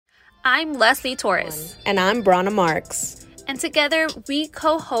I'm Leslie Torres. And I'm Brana Marks. And together we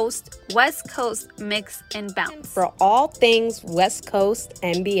co-host West Coast Mix and Bounce. For all things West Coast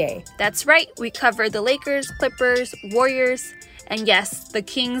NBA. That's right, we cover the Lakers, Clippers, Warriors, and yes, the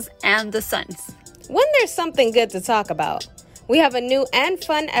Kings and the Suns. When there's something good to talk about. We have a new and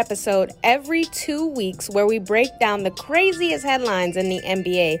fun episode every 2 weeks where we break down the craziest headlines in the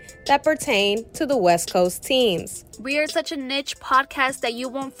NBA that pertain to the West Coast teams. We are such a niche podcast that you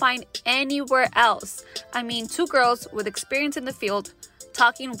won't find anywhere else. I mean, two girls with experience in the field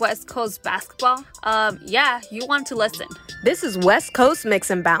talking West Coast basketball. You want to listen. This is West Coast Mix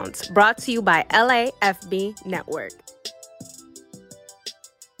and Bounce, brought to you by LAFB Network.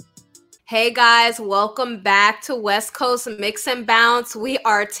 Hey guys, welcome back to West Coast Mix and Bounce. We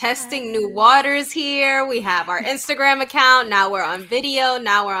are testing new waters here. We have our Instagram account. Now we're on video.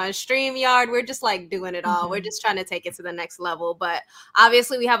 Now we're on StreamYard. We're just like doing it all. We're just trying to take it to the next level. But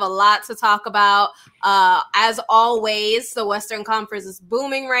obviously we have a lot to talk about. As always, the Western Conference is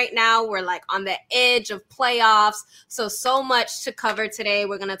booming right now. We're like on the edge of playoffs. So much to cover today.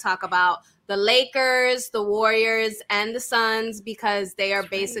 We're going to talk about the Lakers, the Warriors, and the Suns because they are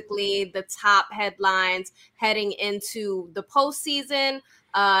basically the top headlines heading into the postseason.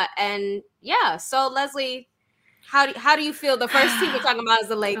 So Leslie, how do you feel? The first team we're talking about is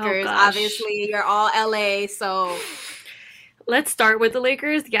the Lakers. Obviously, you're all LA, so let's start with the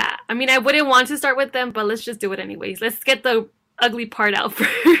Lakers. Yeah, I mean, I wouldn't want to start with them, but let's just do it anyways. Let's get the ugly part out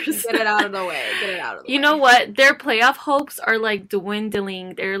first. Get it out of the way. You know what? Their playoff hopes are like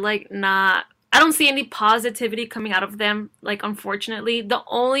dwindling. They're like not. I don't see any positivity coming out of them. Like, unfortunately, the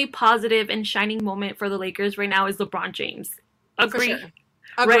only positive and shining moment for the Lakers right now is LeBron James. Agree?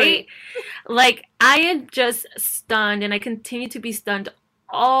 Sure. Right? Like, I am just stunned, and I continue to be stunned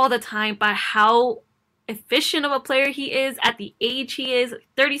all the time by how efficient of a player he is at the age he is.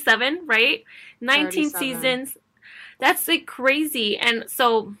 37, right? 19 seasons. That's like crazy. And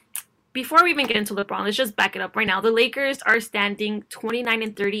so before we even get into LeBron, let's just back it up right now. The Lakers are standing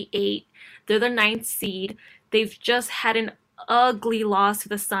 29-38. They're the 9th seed. They've just had an ugly loss to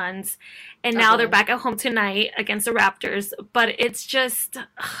the Suns. And now they're back at home tonight against the Raptors. But it's just,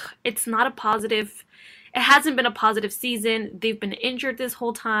 it's not a positive. It hasn't been a positive season. They've been injured this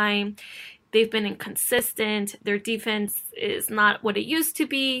whole time. They've been inconsistent. Their defense is not what it used to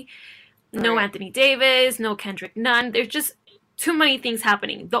be. No Anthony Davis, no Kendrick Nunn. There's just too many things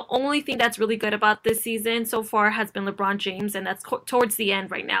happening. The only thing that's really good about this season so far has been LeBron James, and that's towards the end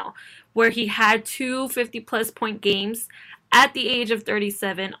right now, where he had 2 50-plus point games at the age of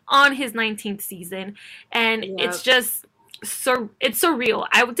 37 on his 19th season. And it's just it's surreal.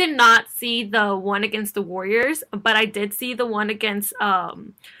 I did not see the one against the Warriors, but I did see the one against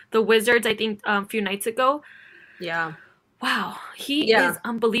the Wizards, I think, a few nights ago. Yeah. Wow, he is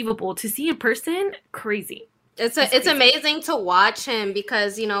unbelievable. To see in person, crazy. It's amazing to watch him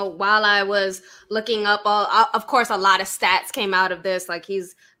because, you know, while I was looking up of course, a lot of stats came out of this. Like,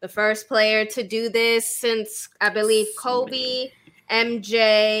 he's the first player to do this since, I believe, Kobe,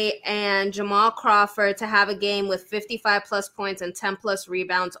 MJ, and Jamal Crawford to have a game with 55-plus points and 10-plus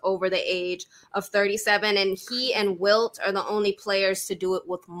rebounds over the age of 37. And he and Wilt are the only players to do it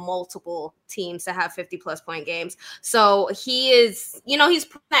with multiple teams to have 50-plus point games. So he is, you know, he's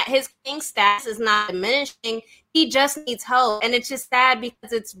that his king stats is not diminishing. He just needs help. And it's just sad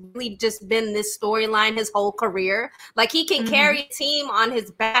because it's really just been this storyline his whole career. Like, he can carry a team on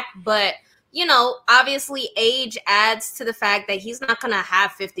his back, but you know, obviously age adds to the fact that he's not going to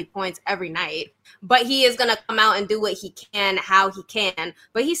have 50 points every night, but he is going to come out and do what he can, how he can,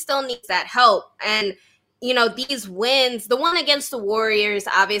 but he still needs that help. And, you know, these wins, the one against the Warriors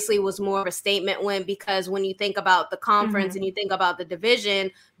obviously was more of a statement win because when you think about the conference and you think about the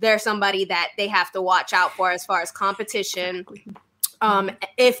division, they're somebody that they have to watch out for as far as competition.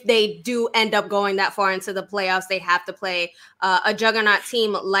 If they do end up going that far into the playoffs, they have to play a juggernaut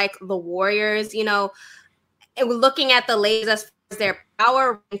team like the Warriors. You know, looking at the Lakers as far as their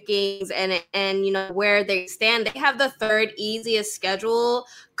power rankings and you know where they stand, they have the 3rd easiest schedule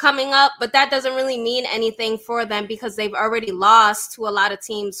coming up, but that doesn't really mean anything for them because they've already lost to a lot of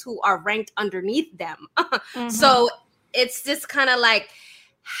teams who are ranked underneath them. So it's just kind of like,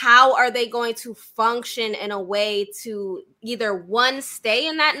 how are they going to function in a way to either one, stay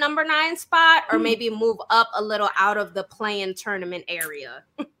in that number 9 spot or maybe move up a little out of the play-in tournament area?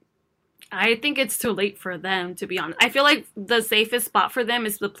 I think it's too late for them, to be honest. I feel like the safest spot for them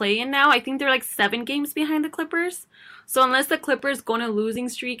is the play-in now. I think they're like 7 games behind the Clippers. So unless the Clippers go on a losing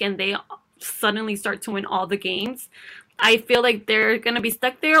streak and they suddenly start to win all the games, I feel like they're going to be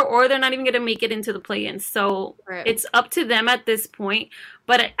stuck there, or they're not even going to make it into the play-in. So it's up to them at this point.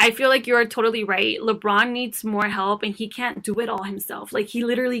 But I feel like you're totally right. LeBron needs more help, and he can't do it all himself. Like, he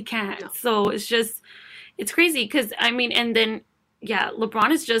literally can't. No. So it's crazy because, I mean, and then, yeah,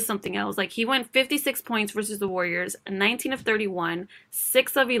 LeBron is just something else. Like, he went 56 points versus the Warriors, 19 of 31,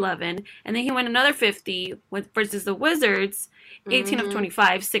 6 of 11, and then he went another 50 versus the Wizards, 18 of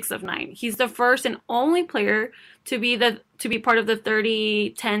 25, 6 of 9. He's the first and only player to be part of the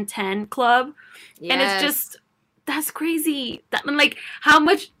 30-10-10 club. Yes. And it's just, that's crazy. Like, how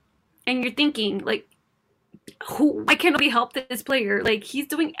much, and you're thinking, like, why can't nobody help this player? Like, he's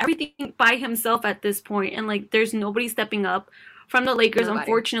doing everything by himself at this point, and like, there's nobody stepping up from the Lakers,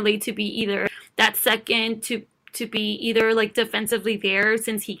 unfortunately, to be either that second, to be either like defensively there,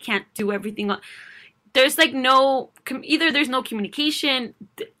 since he can't do everything. There's like there's no communication.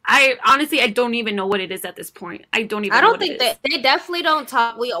 I honestly, I don't even know what it is at this point. I don't think that they definitely don't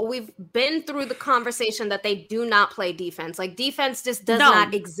talk. We've been through the conversation that they do not play defense. Like, defense just does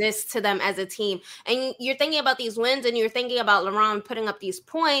not exist to them as a team. And you're thinking about these wins, and you're thinking about LeBron putting up these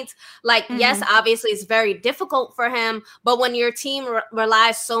points. Like, yes, obviously it's very difficult for him, but when your team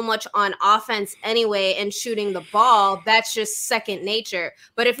relies so much on offense anyway and shooting the ball, that's just second nature.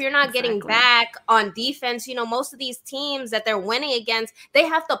 But if you're not getting back on defense, you know, most of these teams that they're winning against, they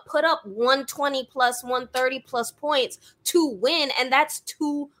have to put up 120 plus 130 plus points to win, and that's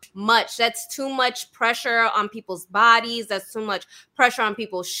too much. That's too much pressure on people's bodies. That's too much pressure on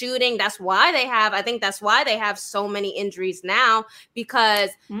people shooting. I think that's why they have so many injuries now,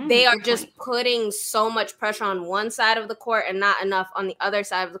 because they are just putting so much pressure on one side of the court and not enough on the other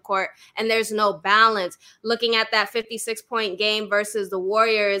side of the court, and there's no balance. Looking at that 56-point game versus the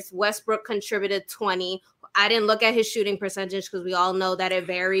Warriors, Westbrook contributed 20. I didn't look at his shooting percentage because we all know that it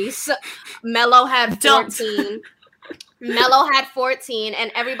varies. Melo had 14. Melo had 14,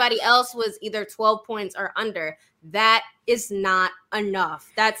 and everybody else was either 12 points or under. That is not enough.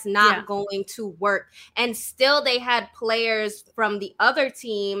 That's not going to work. And still, they had players from the other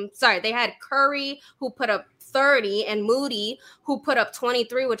team. Sorry, they had Curry, who put up 30, and Moody, who put up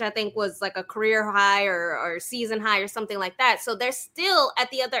 23, which I think was like a career high or season high or something like that. So they're still at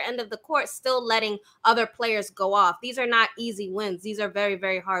the other end of the court, still letting other players go off. These are not easy wins. These are very,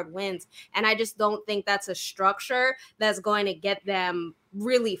 very hard wins. And I just don't think that's a structure that's going to get them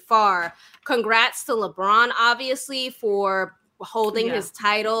really far. Congrats to LeBron, obviously, for holding his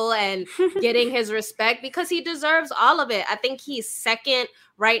title and getting his respect, because he deserves all of it. I think he's second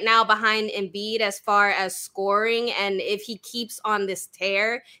right now behind Embiid as far as scoring, and if he keeps on this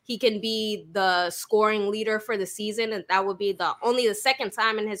tear, he can be the scoring leader for the season, and that would be only the second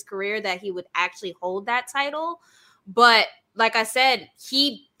time in his career that he would actually hold that title. But like I said,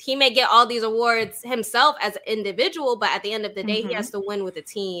 he may get all these awards himself as an individual, but at the end of the day, he has to win with a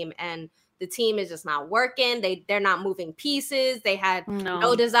team, and the team is just not working. They're not moving pieces. They had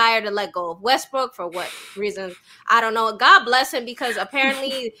no desire to let go of Westbrook for what reasons, I don't know. God bless him, because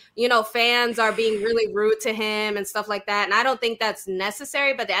apparently, you know, fans are being really rude to him and stuff like that. And I don't think that's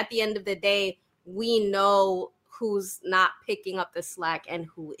necessary. But at the end of the day, we know who's not picking up the slack and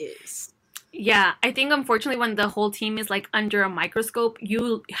who is. Yeah, I think unfortunately when the whole team is like under a microscope,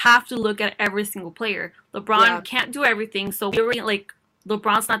 you have to look at every single player. LeBron can't do everything. So we're like,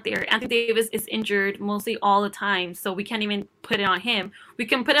 LeBron's not there. Anthony Davis is injured mostly all the time, so we can't even put it on him. We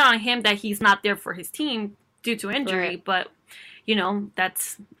can put it on him that he's not there for his team due to injury, but, you know,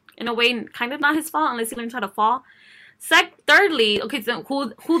 that's in a way kind of not his fault unless he learns how to fall. Thirdly, okay, so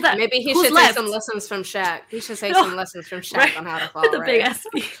who that? Maybe he should take some lessons from Shaq. He should take some lessons from Shaq on how to fall. The big ass.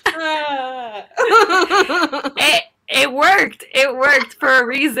 It worked. It worked for a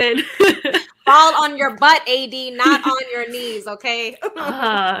reason. Fall on your butt, AD, not on your knees, okay?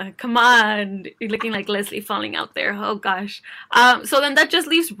 Come on. You're looking like Leslie falling out there. Oh, gosh. So then that just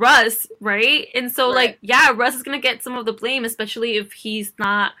leaves Russ, right? And so, like, yeah, Russ is going to get some of the blame, especially if he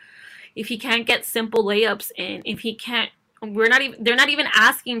can't get simple layups in, if he can't, they're not even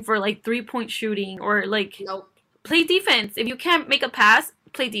asking for, like, 3-point shooting or, like, play defense. If you can't make a pass,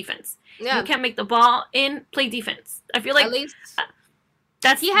 play defense. Yeah. You can't make the ball in, play defense. I feel like at least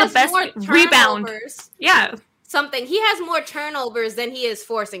that's the best rebound. Yeah. He has more turnovers than he is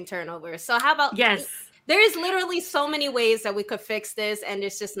forcing turnovers. So how about there is literally so many ways that we could fix this, and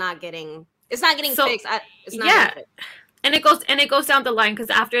it's just not getting fixed. It's not getting fixed. And it goes down the line,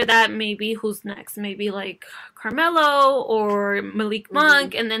 because after that, maybe who's next? Maybe like Carmelo or Malik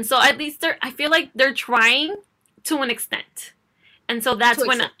Monk, and then so at least I feel like they're trying to an extent. And so that's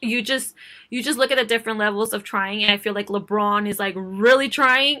when you just look at the different levels of trying, and I feel like LeBron is like really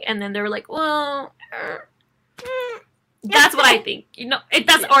trying, and then they're like, well, That's what I think. It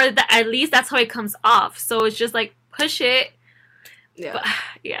does, or at least that's how it comes off. So it's just like push it. Yeah, but,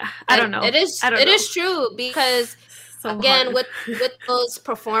 I don't know. It is true because so again hard. with those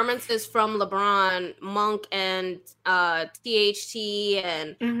performances from LeBron, Monk, and THT,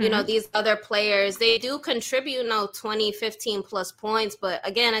 and these other players, they do contribute 20, 15 plus points. But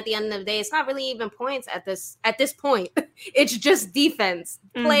again, at the end of the day, it's not really even points at this point. It's just defense.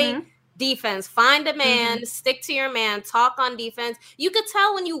 Play defense. Find a man. Stick to your man. Talk on defense. You could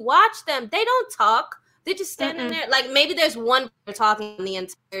tell when you watch them, they don't talk. They're just standing there. Like maybe there's one player talking on the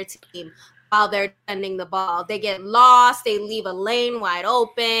entire team while they're defending the ball. They get lost. They leave a lane wide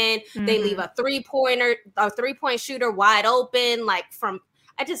open. They leave a 3-point shooter wide open.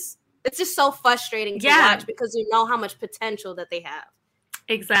 It's just so frustrating to watch because you know how much potential that they have.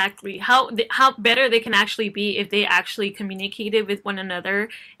 Exactly. How better they can actually be if they actually communicated with one another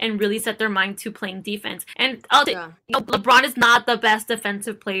and really set their mind to playing defense. And LeBron is not the best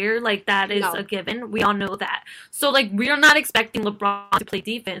defensive player. Like, that is a given. We all know that. So, like, we are not expecting LeBron to play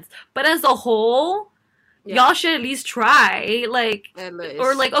defense. But as a whole, y'all should at least try. Like,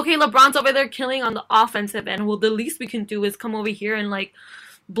 or like, okay, LeBron's over there killing on the offensive end. Well, the least we can do is come over here and, like,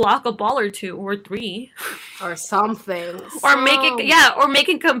 block a ball or 2 or 3 or something, or make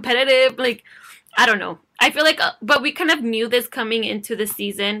it competitive. Like, I don't know. I feel like but we kind of knew this coming into the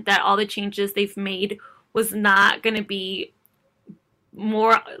season, that all the changes they've made was not going to be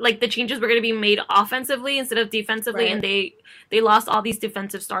more like the changes were going to be made offensively instead of defensively, and they lost all these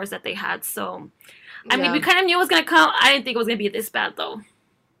defensive stars that they had. So I mean, we kind of knew it was going to come. I didn't think it was going to be this bad though.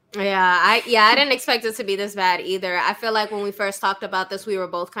 I didn't expect it to be this bad either. I feel like when we first talked about this, we were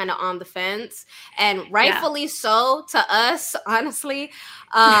both kind of on the fence, and rightfully so to us, honestly.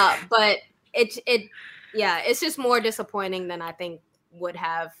 But it's just more disappointing than I think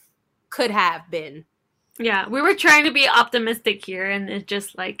could have been. Yeah, we were trying to be optimistic here, and it's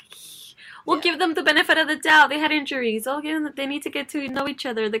just like, we'll give them the benefit of the doubt. They had injuries. They need to get to know each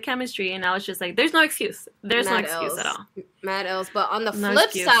other, the chemistry. And I was just like, there's no excuse. There's no excuse at all. Mad else. But on the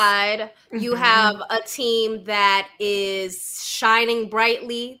flip side, you have a team that is shining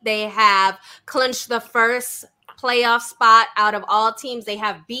brightly. They have clinched the first playoff spot out of all teams. They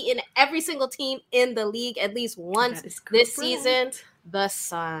have beaten every single team in the league at least once this season. The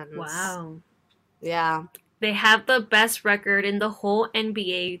Suns. Wow. Yeah. They have the best record in the whole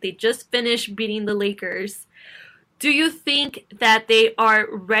NBA. They just finished beating the Lakers. Do you think that they are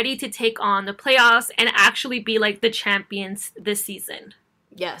ready to take on the playoffs and actually be like the champions this season?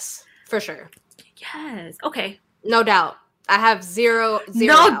 Yes, for sure. Yes. Okay. No doubt. I have zero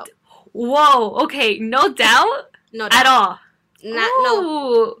doubt. Whoa. Okay. No doubt? No doubt. At all?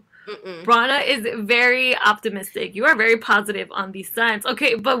 No. Brana is very optimistic. You are very positive on these Suns.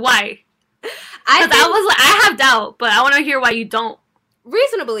 Okay, but why? I have doubt, but I want to hear why you don't.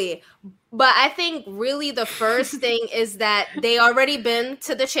 Reasonably. But I think really the first thing is that they already been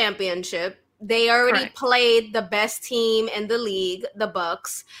to the championship. They already played the best team in the league, the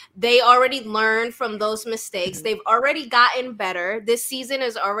Bucks. They already learned from those mistakes. They've already gotten better. This season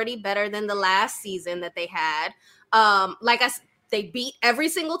is already better than the last season that they had. They beat every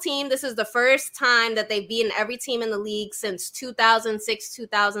single team. This is the first time that they've beaten every team in the league since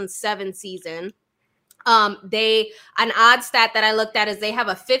 2006-2007 season. An odd stat that I looked at is they have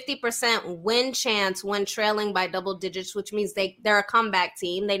a 50% win chance when trailing by double digits, which means they're a comeback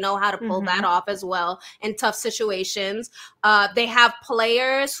team. They know how to pull that off as well in tough situations. They have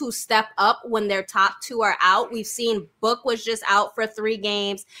players who step up when their top 2 are out. We've seen Book was just out for 3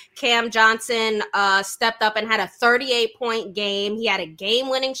 games. Cam Johnson stepped up and had a 38-point game. He had a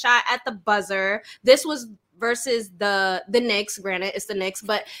game-winning shot at the buzzer. This was versus the Knicks. Granted, it's the Knicks,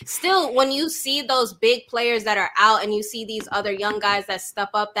 but still, when you see those big players that are out and you see these other young guys that step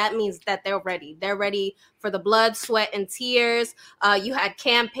up, that means that they're ready. They're ready for the blood, sweat, and tears. You had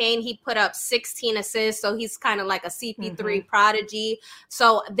Cam Payne. He put up 16 assists, so he's kind of like a CP3 prodigy.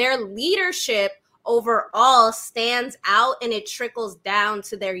 So their leadership overall stands out, and it trickles down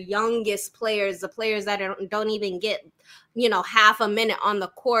to their youngest players, the players that don't even get half a minute on the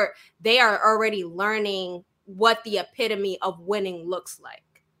court. They are already learning what the epitome of winning looks like.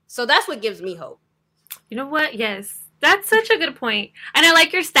 So that's what gives me hope. You know what? Yes, that's such a good point. And I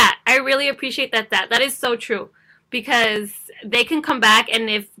like your stat. I really appreciate that stat. That is so true, because they can come back, and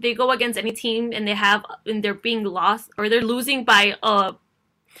if they go against any team and they're being lost or they're losing by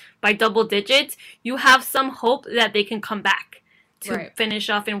double digits, you have some hope that they can come back to finish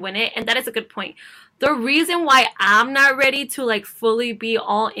off and win it. And that is a good point. The reason why I'm not ready to like fully be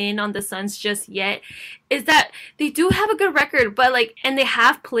all in on the Suns just yet is that they do have a good record, but like, and they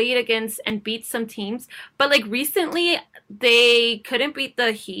have played against and beat some teams, but like recently they couldn't beat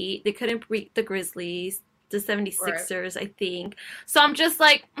the Heat, they couldn't beat the Grizzlies, the 76ers, right. I think. So I'm just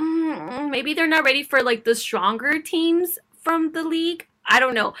like, maybe they're not ready for like the stronger teams from the league. I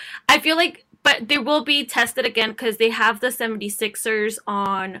don't know. I feel like, but they will be tested again because they have the 76ers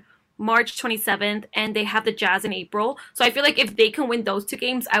on March 27th, and they have the Jazz in April. So I feel like if they can win those 2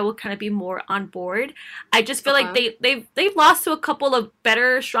 games, I will kind of be more on board. I just feel like they've lost to a couple of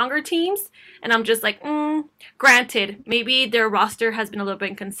better, stronger teams, and I'm just like, granted, maybe their roster has been a little bit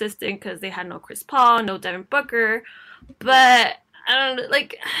inconsistent because they had no Chris Paul, no Devin Booker, but I don't know,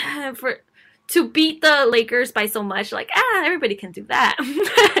 like to beat the Lakers by so much, like everybody can do that.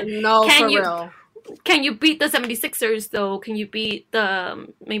 No, for real. Can you beat the 76ers, though? Can you beat the,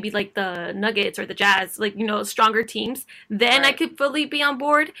 maybe, like, the Nuggets or the Jazz? Like, you know, stronger teams. Then I could fully be on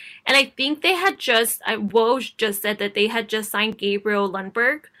board. And I think they had Woj just said that they had just signed Gabriel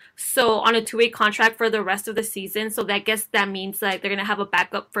Lundberg. So, on a 2-way contract for the rest of the season. So, I guess that means that they're going to have a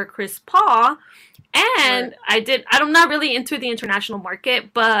backup for Chris Paul. And I'm not really into the international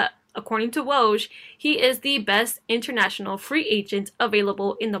market, but according to Woj, he is the best international free agent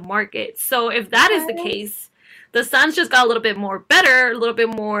available in the market. So if that is the case, the Suns just got a little bit more better, a little bit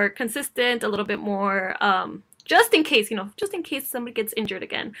more consistent, a little bit more, just in case somebody gets injured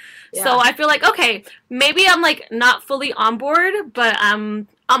again. Yeah. So I feel like, okay, maybe I'm like not fully on board, but I'm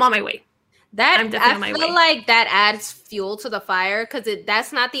on my way. I feel like that adds fuel to the fire because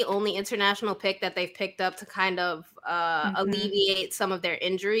that's not the only international pick that they've picked up to kind of alleviate some of their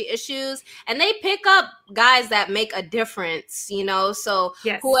injury issues. And they pick up guys that make a difference, you know? So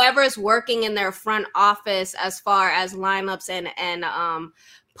whoever's working in their front office as far as lineups and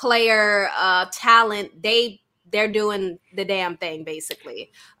player talent, they're doing the damn thing,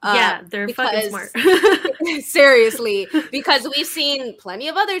 basically. They're fucking smart. Seriously, because we've seen plenty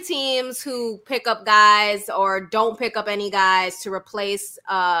of other teams who pick up guys or don't pick up any guys to replace,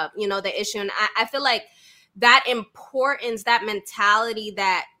 the issue. And I feel like that importance, that mentality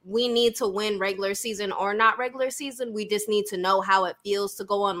that we need to win regular season or not regular season, we just need to know how it feels to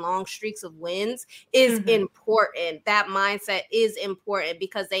go on long streaks of wins is important. That mindset is important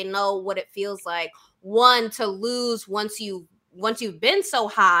because they know what it feels like. One, to lose once you've been so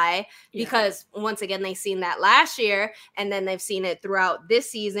high, because once again they've seen that last year and then they've seen it throughout this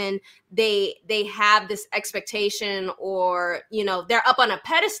season. They have this expectation, or they're up on a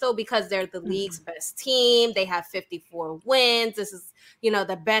pedestal because they're the league's best team. They have 54 wins. This is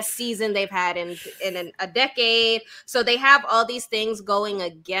the best season they've had in a decade. So they have all these things going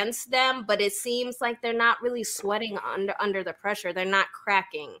against them, but it seems like they're not really sweating under the pressure. They're not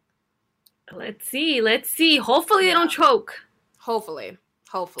cracking. Let's see. Hopefully they don't choke. Hopefully.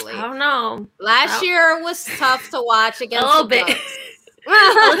 I don't know. Last year was tough to watch against a little bit.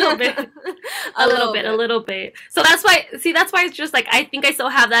 a little bit. So that's why it's just like, I think I still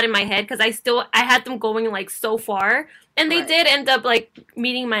have that in my head because I had them going like so far, and they did end up like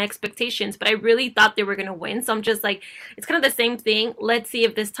meeting my expectations, but I really thought they were going to win. So I'm just like, it's kind of the same thing. Let's see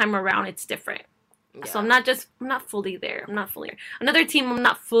if this time around it's different. Yeah. So I'm not fully there. Another team I'm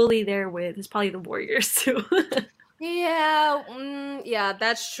not fully there with is probably the Warriors too. Yeah,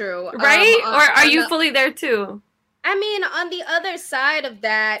 that's true. Right? Or are you fully there too? I mean, on the other side of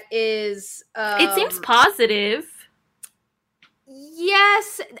that is... it seems positive.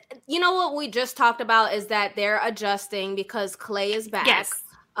 Yes. You know what we just talked about is that they're adjusting because Klay is back. Yes.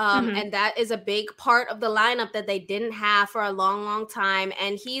 And that is a big part of the lineup that they didn't have for a long, long time.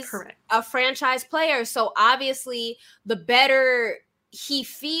 And he's a franchise player. So obviously, the better he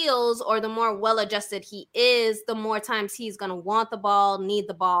feels or the more well-adjusted he is, the more times he's going to want the ball, need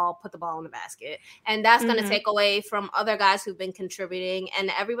the ball, put the ball in the basket. And that's going to take away from other guys who've been contributing.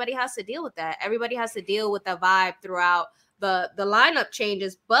 And everybody has to deal with that. Everybody has to deal with the vibe throughout the lineup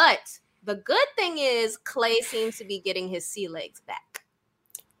changes. But the good thing is Klay seems to be getting his sea legs back.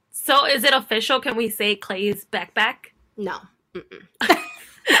 So is it official? Can we say Klay's back? No. No.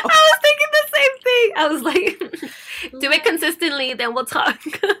 I was thinking the same thing. I was like, do it consistently, then we'll talk.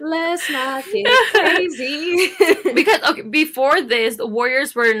 Let's not get crazy. Because before this, the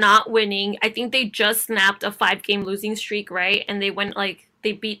Warriors were not winning. I think they just snapped a 5-game losing streak, right? And they went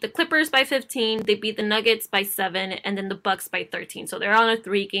they beat the Clippers by 15, they beat the Nuggets by 7, and then the Bucks by 13. So they're on a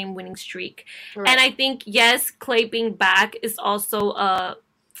 3-game winning streak. Right. And I think, yes, Klay being back is also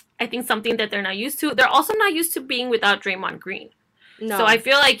I think something that they're not used to. They're also not used to being without Draymond Green. No. So I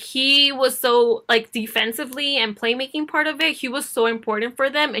feel like he was so, defensively and playmaking part of it, he was so important for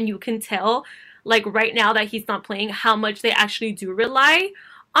them. And you can tell like right now that he's not playing, how much they actually do rely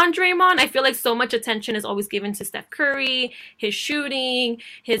on Draymond. I feel like so much attention is always given to Steph Curry, his shooting,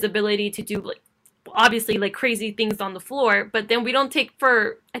 his ability to do like obviously like crazy things on the floor, but then we don't take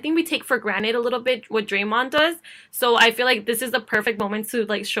for I think we take for granted a little bit what Draymond does. So I feel like this is the perfect moment to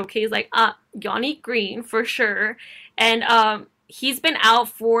like showcase like Yanni Green for sure. And he's been out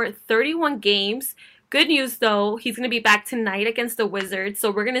for 31 games. Good news though, he's going to be back tonight against the Wizards.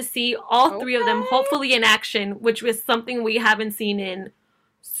 So we're going to see all three of them hopefully in action, which was something we haven't seen in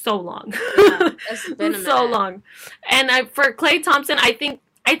so long. Yeah, it's been so long. And for Klay Thompson, I think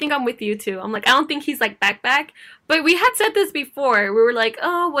I'm with you too. I'm like, I don't think he's like back. But we had said this before. We were like,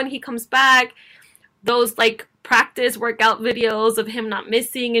 oh, when he comes back, those like practice workout videos of him not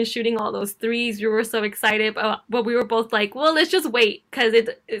missing and shooting all those threes, we were so excited. But we were both like, well, let's just wait because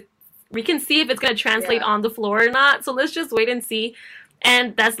we can see if it's going to translate on the floor or not. So let's just wait and see.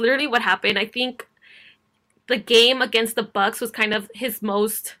 And that's literally what happened. I think the game against the Bucks was kind of his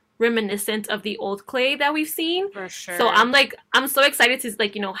most reminiscent of the old Klay that we've seen. For sure. So I'm so excited to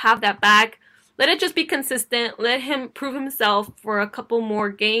like, have that back. Let it just be consistent. Let him prove himself for a couple more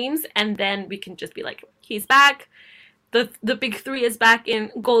games, and then we can just be like, he's back. The big three is back in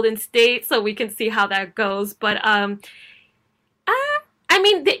Golden State, so we can see how that goes. But I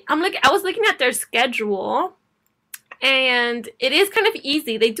was looking at their schedule, and it is kind of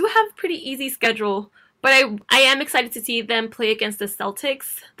easy. They do have a pretty easy schedule. But I am excited to see them play against the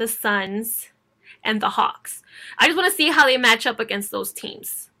Celtics, the Suns, and the Hawks. I just want to see how they match up against those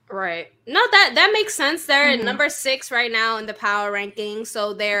teams. Right. No, that makes sense. They're at number 6 right now in the power rankings,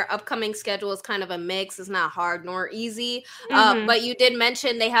 so their upcoming schedule is kind of a mix. It's not hard nor easy. But you did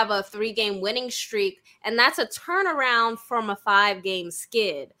mention they have a 3-game winning streak, and that's a turnaround from a 5-game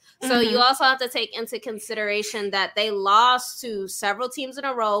skid. So you also have to take into consideration that they lost to several teams in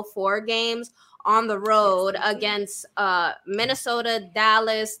a row, 4 games on the road against Minnesota,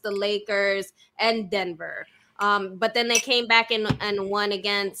 Dallas, the Lakers, and Denver. But then they came back and won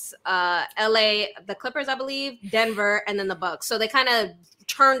against LA, the Clippers, I believe, Denver, and then the Bucks. So they kind of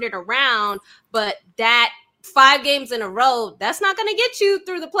turned it around. But that 5 games in a row, that's not going to get you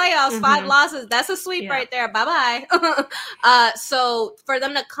through the playoffs. 5 losses, that's a sweep right there. Bye-bye. So for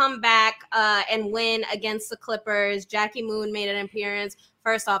them to come back and win against the Clippers, Jackie Moon made an appearance.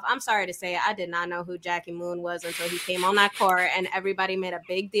 First off, I'm sorry to say I did not know who Jackie Moon was until he came on that court, and everybody made a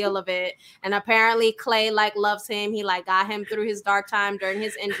big deal of it. And apparently Klay loves him. He got him through his dark time during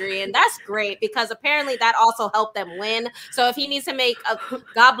his injury, and that's great because apparently that also helped them win. So if he needs to make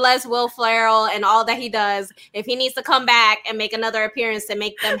God bless Will Ferrell and all that he does, if he needs to come back and make another appearance to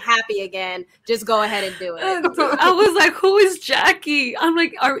make them happy again, just go ahead and do it. I was like, who is Jackie? I'm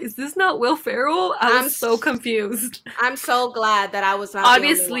like, is this not Will Ferrell? I'm so confused. I'm so glad that I was not.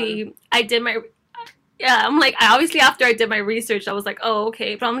 Obviously, I did my. Yeah, I'm like, obviously after I did my research, I was like, oh,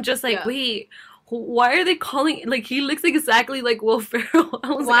 okay. But I'm just like, wait, why are they calling? Like, he looks exactly like Will Ferrell.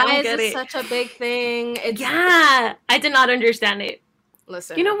 I was why like, I don't is get this it. Such a big thing? I did not understand it.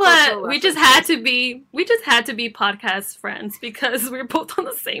 Listen, you know what? We just had to be podcast friends because we're both on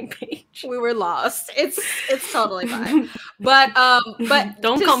the same page. We were lost. It's totally fine. But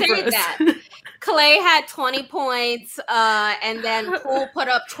don't come for us. That, Klay had 20 points, and then Poole put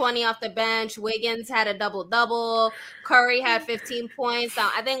up 20 off the bench. Wiggins had a double-double. Curry had 15 points. Now,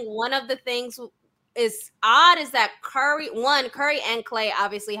 I think one of the things is odd is that Curry and Klay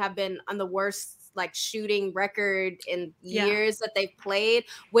obviously have been on the worst shooting record in years that they've played,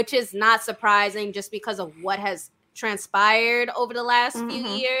 which is not surprising just because of what has transpired over the last few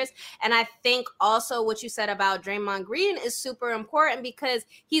years. And I think also what you said about Draymond Green is super important because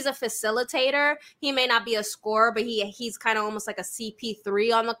he's a facilitator. He may not be a scorer, but he's kind of almost like a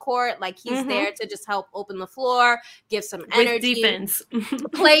CP3 on the court. He's there to just help open the floor, give some energy, defense.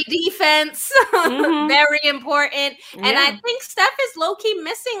 Play defense. Very important. And I think Steph is low-key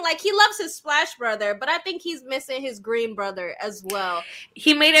missing. He loves his Splash brother, but I think he's missing his Green brother as well.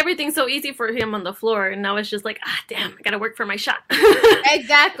 He made everything so easy for him on the floor, and now it's just like, damn, I gotta work for my shot.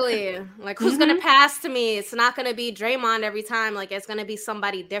 Exactly. Who's gonna pass to me? It's not gonna be Draymond every time. It's gonna be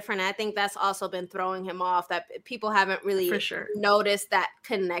somebody different. I think that's also been throwing him off, that people haven't really noticed that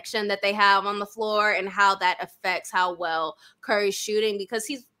connection that they have on the floor and how that affects how well Curry's shooting, because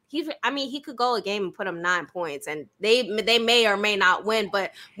he could go a game and put him 9 points and they may or may not win,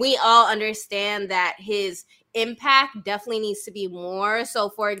 but we all understand that his impact definitely needs to be more. So,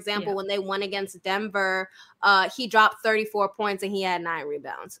 for example, when they won against Denver, he dropped 34 points and he had 9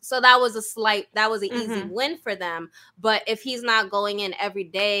 rebounds. So that was an easy win for them. But if he's not going in every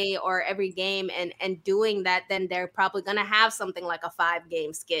day or every game and doing that, then they're probably going to have something like a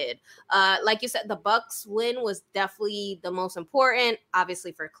 5-game skid. Like you said, the Bucks win was definitely the most important.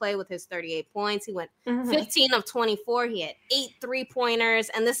 Obviously for Klay with his 38 points, he went 15 of 24. He had 8 3-pointers,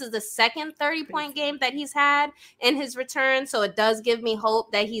 and this is the second 30-point game that he's had in his return. So it does give me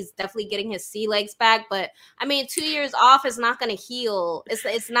hope that he's definitely getting his sea legs back. But I mean, 2 years off is not going to heal.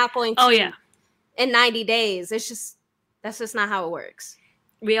 It's not going to in 90 days. That's just not how it works.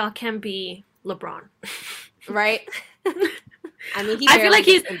 We all can be LeBron. Right? I mean, I feel like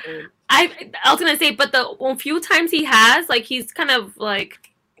I was going to say, but the few times he has, like, he's kind of like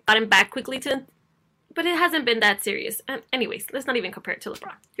gotten back quickly but it hasn't been that serious. Anyways, let's not even compare it to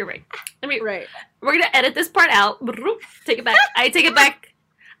LeBron. You're right. We're gonna edit this part out. Take it back. I take it back.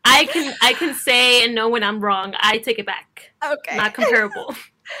 I can say and know when I'm wrong. I take it back. Okay. Not comparable.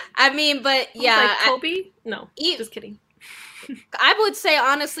 I mean, but yeah. Like Kobe? No. Just kidding. I would say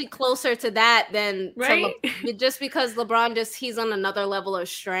honestly closer to that than just because LeBron he's on another level of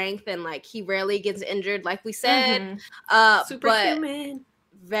strength and like he rarely gets injured, like we said. Superhuman.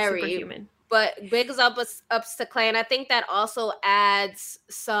 Very superhuman. But big ups to Klay, and I think that also adds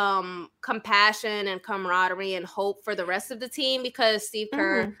some compassion and camaraderie and hope for the rest of the team because Steve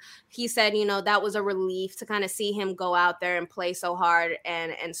Kerr, he said, that was a relief to kind of see him go out there and play so hard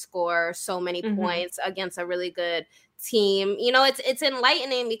and score so many points against a really good team. It's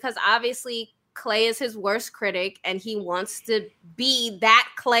enlightening because obviously Klay is his worst critic and he wants to be that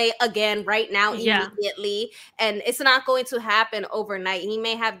Klay again right now immediately. And it's not going to happen overnight. He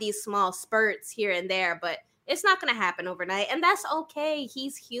may have these small spurts here and there, but it's not going to happen overnight. And that's okay.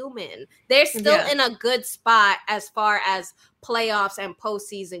 He's human. They're still in a good spot as far as playoffs and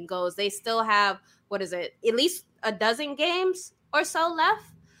postseason goes. They still have, at least a dozen games or so left.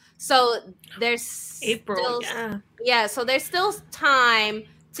 So there's April, so there's still time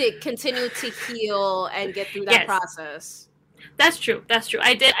to continue to heal and get through that process. That's true.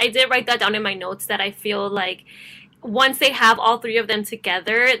 I did write that down in my notes that I feel like once they have all 3 of them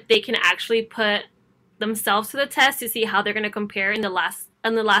together, they can actually put themselves to the test to see how they're going to compare in the last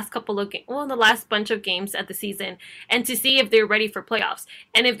couple of games, in the last bunch of games at the season, and to see if they're ready for playoffs.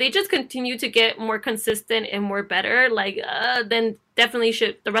 And if they just continue to get more consistent and more better, then definitely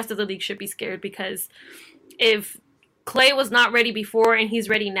the rest of the league should be scared because if Klay was not ready before and he's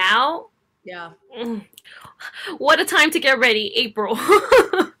ready now. Yeah. What a time to get ready, April.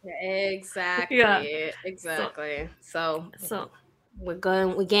 Exactly. Yeah. Exactly. So we're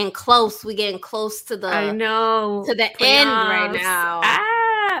getting close. We're getting close to the end right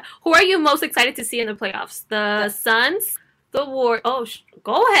now. Who are you most excited to see in the playoffs? The Suns, the Warriors. Oh,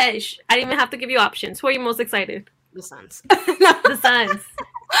 go ahead. I didn't even have to give you options. Who are you most excited? The Suns. The Suns.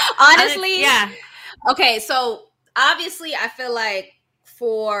 Honestly, Okay, so obviously, I feel like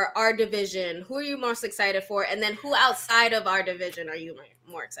for our division, who are you most excited for? And then who outside of our division are you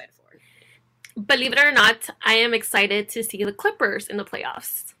more excited for? Believe it or not, I am excited to see the Clippers in the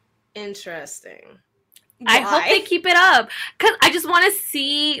playoffs. Interesting. Why? I hope they keep it up because I just want to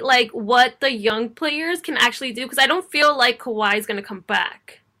see what the young players can actually do because I don't feel like Kawhi is going to come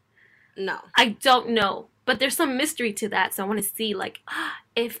back. No. I don't know. But there's some mystery to that, so I want to see,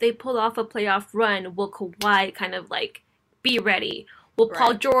 if they pull off a playoff run, will Kawhi kind of, be ready? Will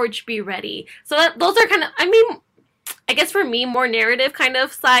Paul George be ready? So those are kind of, I guess for me, more narrative kind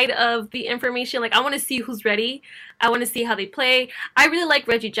of side of the information. I want to see who's ready. I want to see how they play. I really like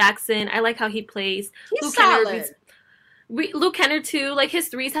Reggie Jackson. I like how he plays. He's solid. Luke Kennard, too. His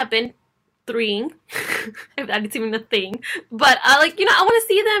threes have been threeing, if that's even a thing. But, I want to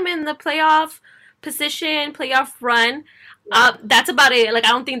see them in the playoff position, playoff run. That's about it. I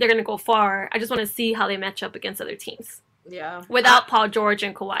don't think they're going to go far. I just want to see how they match up against other teams. Yeah. Without Paul George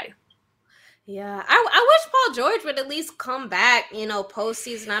and Kawhi. Yeah. I wish Paul George would at least come back,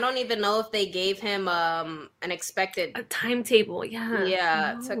 postseason. I don't even know if they gave him an expected timetable. Yeah.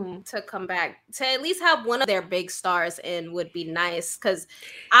 Yeah. To come back. To at least have one of their big stars in would be nice. Because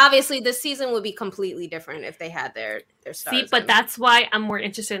obviously this season would be completely different if they had their stars. See, but that's why I'm more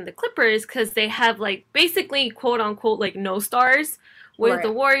interested in the Clippers because they have basically quote unquote no stars. With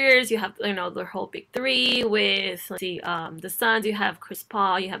the Warriors, you have their whole big 3. With the Suns, you have Chris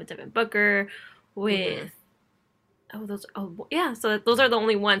Paul, you have Devin Booker. With so those are the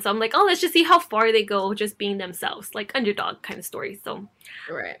only ones. So I'm let's just see how far they go, just being themselves, underdog kind of story. So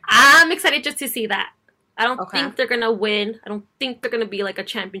I'm excited just to see that. I don't think they're gonna win. I don't think they're gonna be a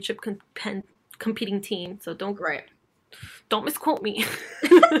championship competing team. So don't misquote me.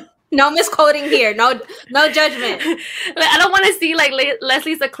 No misquoting here. No judgment. I don't want to see like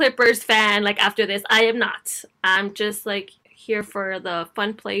Leslie's a Clippers fan like after this. I am not. I'm just like here for the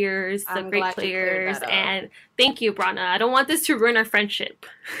fun players, the great players, and thank you, Brana. I don't want this to ruin our friendship.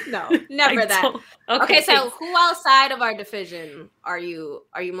 No, never that. Okay, so who outside of our division are you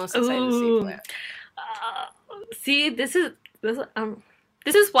most excited to see play? See, this is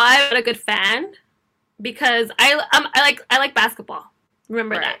why I'm a good fan, because I like basketball.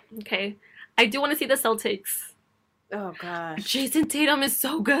 Remember that, okay? I do want to see the Celtics. Oh gosh, Jason Tatum is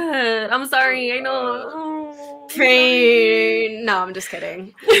so good. I'm sorry, I know. Pain. No, I'm just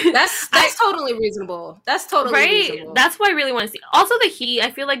kidding. That's totally reasonable. That's totally reasonable. That's what I really want to see. Also, the Heat.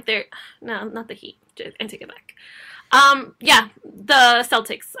 I feel like they're not the Heat. I take it back. Yeah, the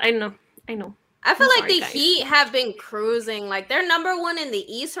Celtics. I know. I feel like the Heat have been cruising. Like, they're number one in the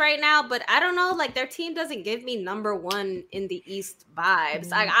East right now, but I don't know. Like, their team doesn't give me number one in the East vibes.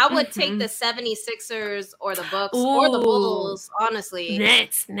 Like, I would take the 76ers or the Bucks or the Bulls, honestly.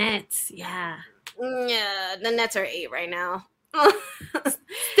 Nets, yeah. Yeah, the Nets are 8 right now. Still,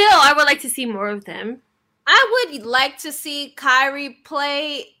 I would like to see more of them. I would like to see Kyrie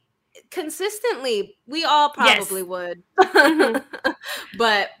play consistently. We all probably would.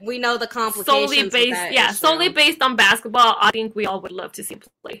 But we know the complications solely based on basketball. I think we all would love to see him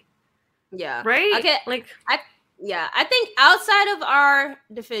play. Yeah. Right? I think outside of our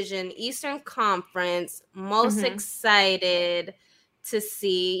division, Eastern Conference, most excited to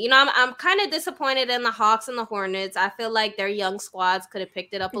see. You know, I'm kind of disappointed in the Hawks and the Hornets. I feel like their young squads could have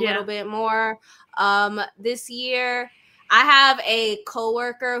picked it up a little bit more this year. I have a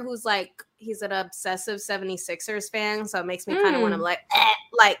coworker who's like, he's an obsessive 76ers fan, so it makes me kind of want to like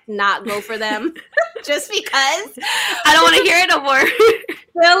not go for them just because. I don't want to hear it no more.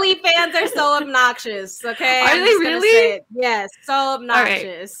 Philly fans are so obnoxious, okay? Are they really? Yes, so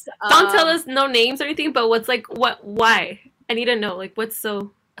obnoxious. Right. Don't tell us no names or anything, but why? I need to know, like, what's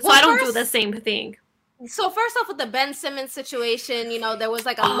so I don't do the same thing. So first off, with the Ben Simmons situation, you know, there was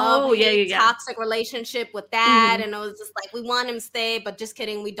like a toxic relationship with that, and it was just like, we want him to stay, but just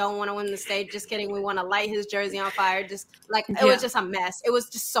kidding, we don't want him to stay. Just kidding, we want to light his jersey on fire. Just like it was just a mess. It was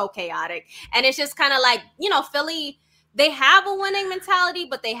just so chaotic, and it's just kind of like, you know, Philly. They have a winning mentality,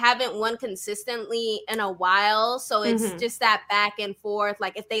 but they haven't won consistently in a while. So it's just that back and forth.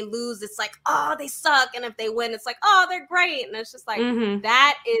 Like, if they lose, it's like, oh, they suck. And if they win, it's like, oh, they're great. And it's just like,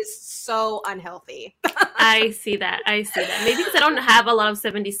 that is so unhealthy. I see that. Maybe because I don't have a lot of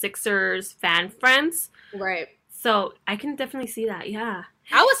 76ers fan friends. Right. So I can definitely see that. Yeah.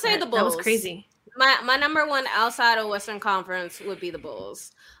 I would say the Bulls. That was crazy. My number one outside of Western Conference would be the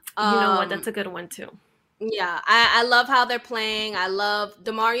Bulls. You know what? That's a good one, too. Yeah, I love how they're playing. I love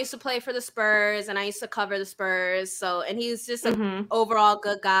DeMar used to play for the Spurs, and I used to cover the Spurs. So, and he's just an overall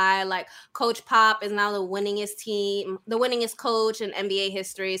good guy. Like, Coach Pop is now the winningest coach in NBA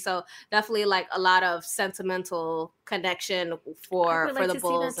history. So, definitely like a lot of sentimental connection for the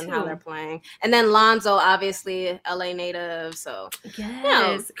Bulls and how they're playing. And then Lonzo, obviously LA native. So,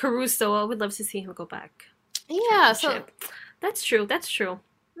 yes, Caruso. I would love to see him go back. Yeah, so that's true.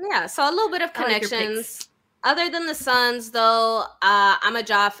 Yeah, so a little bit of connections. Other than the Suns, though, I'm a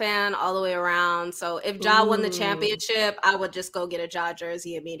Ja fan all the way around. So if Ja won the championship, I would just go get a Ja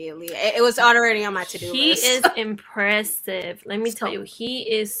jersey immediately. It was already on my to-do list. He is impressive. Let me tell you, he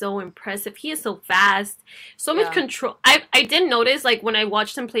is so impressive. He is so fast, so much control. I did notice, like, when I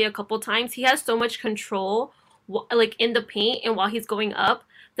watched him play a couple times, he has so much control, like, in the paint and while he's going up,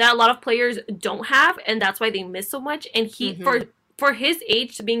 that a lot of players don't have, and that's why they miss so much. And he, for his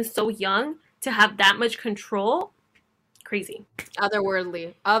age, to being so young, to have that much control, crazy.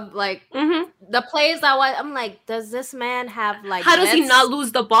 Otherworldly. Of like the plays I'm like, does this man have like how does he not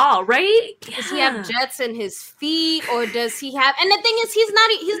lose the ball, right? Does he have jets in his feet, or does he have, and the thing is,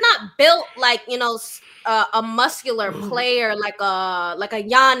 he's not built like, you know, a muscular player like a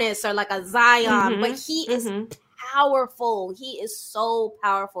Giannis or like a Zion, but he is powerful. He is so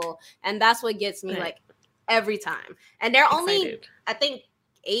powerful, and that's what gets me like every time. And they're only, I think,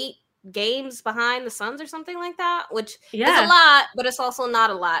 8 games behind the Suns or something like that, which is a lot, but it's also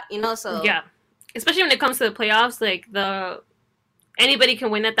not a lot, you know. So especially when it comes to the playoffs, like anybody can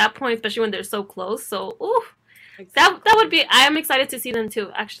win at that point, especially when they're so close. So that would be, I am excited to see them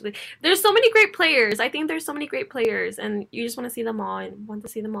too. Actually, there's so many great players. I think there's so many great players, and you just want to see them all and want to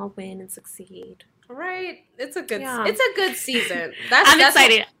see them all win and succeed. Right? It's a good season. I'm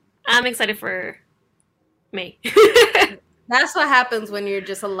excited. I'm excited for May. That's what happens when you're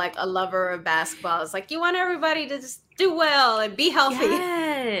just a lover of basketball. It's like you want everybody to just do well and be healthy.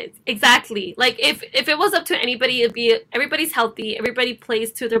 Yes, exactly. Like if it was up to anybody, it'd be everybody's healthy, everybody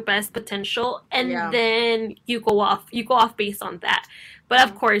plays to their best potential, and then you go off based on that. But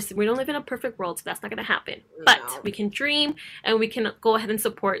of course, we don't live in a perfect world, so that's not going to happen. No. But we can dream, and we can go ahead and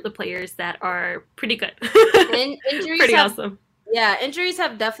support the players that are pretty good. And injuries awesome. Yeah, injuries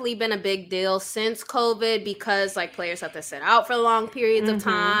have definitely been a big deal since COVID because like players have to sit out for long periods of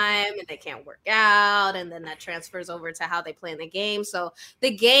time and they can't work out, and then that transfers over to how they play in the game. So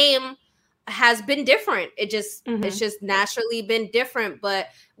the game has been different. It's just naturally been different, but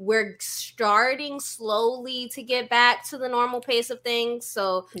we're starting slowly to get back to the normal pace of things.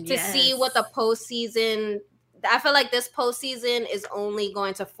 So to see what the postseason, I feel like this postseason is only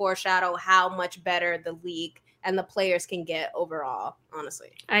going to foreshadow how much better the league and the players can get overall,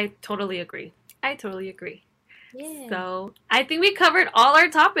 honestly. I totally agree. Yeah. So I think we covered all our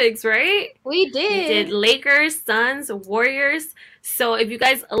topics, right? We did. We did Lakers, Suns, Warriors. So if you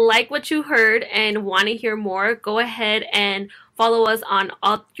guys like what you heard and want to hear more, go ahead and follow us on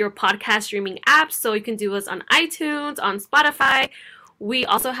all your podcast streaming apps. So you can do us on iTunes, on Spotify. We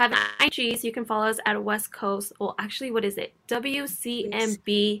also have an IG, so you can follow us at West Coast. Well, actually, what is it?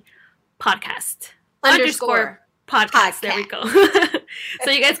 WCMB Podcast. _ podcast. There we go.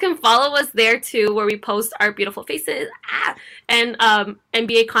 So you guys can follow us there too, where we post our beautiful faces and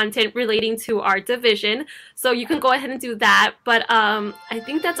NBA content relating to our division. So you can go ahead and do that. But I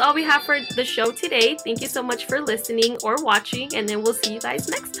think that's all we have for the show today. Thank you so much for listening or watching, and then we'll see you guys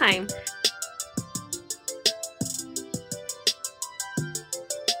next time.